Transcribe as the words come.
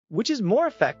Which is more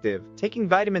effective, taking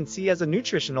vitamin C as a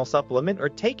nutritional supplement or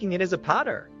taking it as a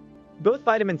powder? Both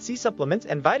vitamin C supplements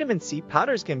and vitamin C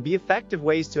powders can be effective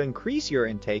ways to increase your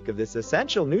intake of this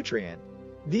essential nutrient.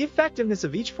 The effectiveness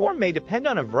of each form may depend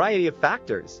on a variety of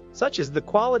factors, such as the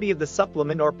quality of the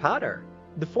supplement or powder,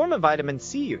 the form of vitamin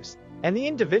C used, and the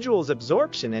individual's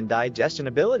absorption and digestion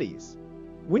abilities.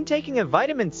 When taking a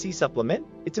vitamin C supplement,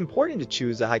 it's important to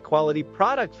choose a high-quality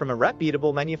product from a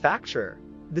reputable manufacturer.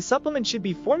 The supplement should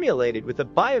be formulated with a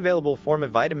bioavailable form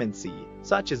of vitamin C,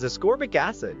 such as ascorbic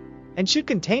acid, and should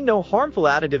contain no harmful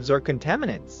additives or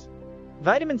contaminants.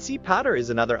 Vitamin C powder is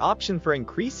another option for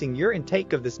increasing your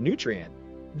intake of this nutrient.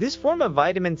 This form of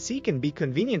vitamin C can be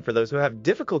convenient for those who have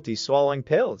difficulty swallowing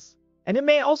pills, and it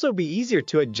may also be easier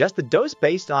to adjust the dose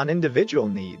based on individual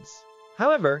needs.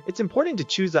 However, it's important to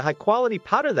choose a high-quality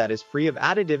powder that is free of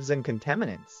additives and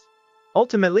contaminants.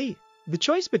 Ultimately, the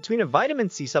choice between a vitamin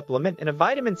C supplement and a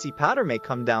vitamin C powder may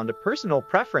come down to personal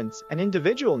preference and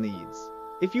individual needs.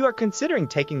 If you are considering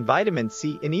taking vitamin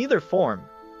C in either form,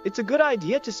 it's a good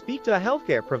idea to speak to a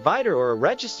healthcare provider or a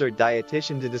registered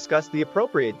dietitian to discuss the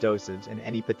appropriate dosage and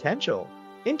any potential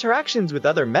interactions with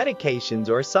other medications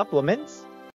or supplements.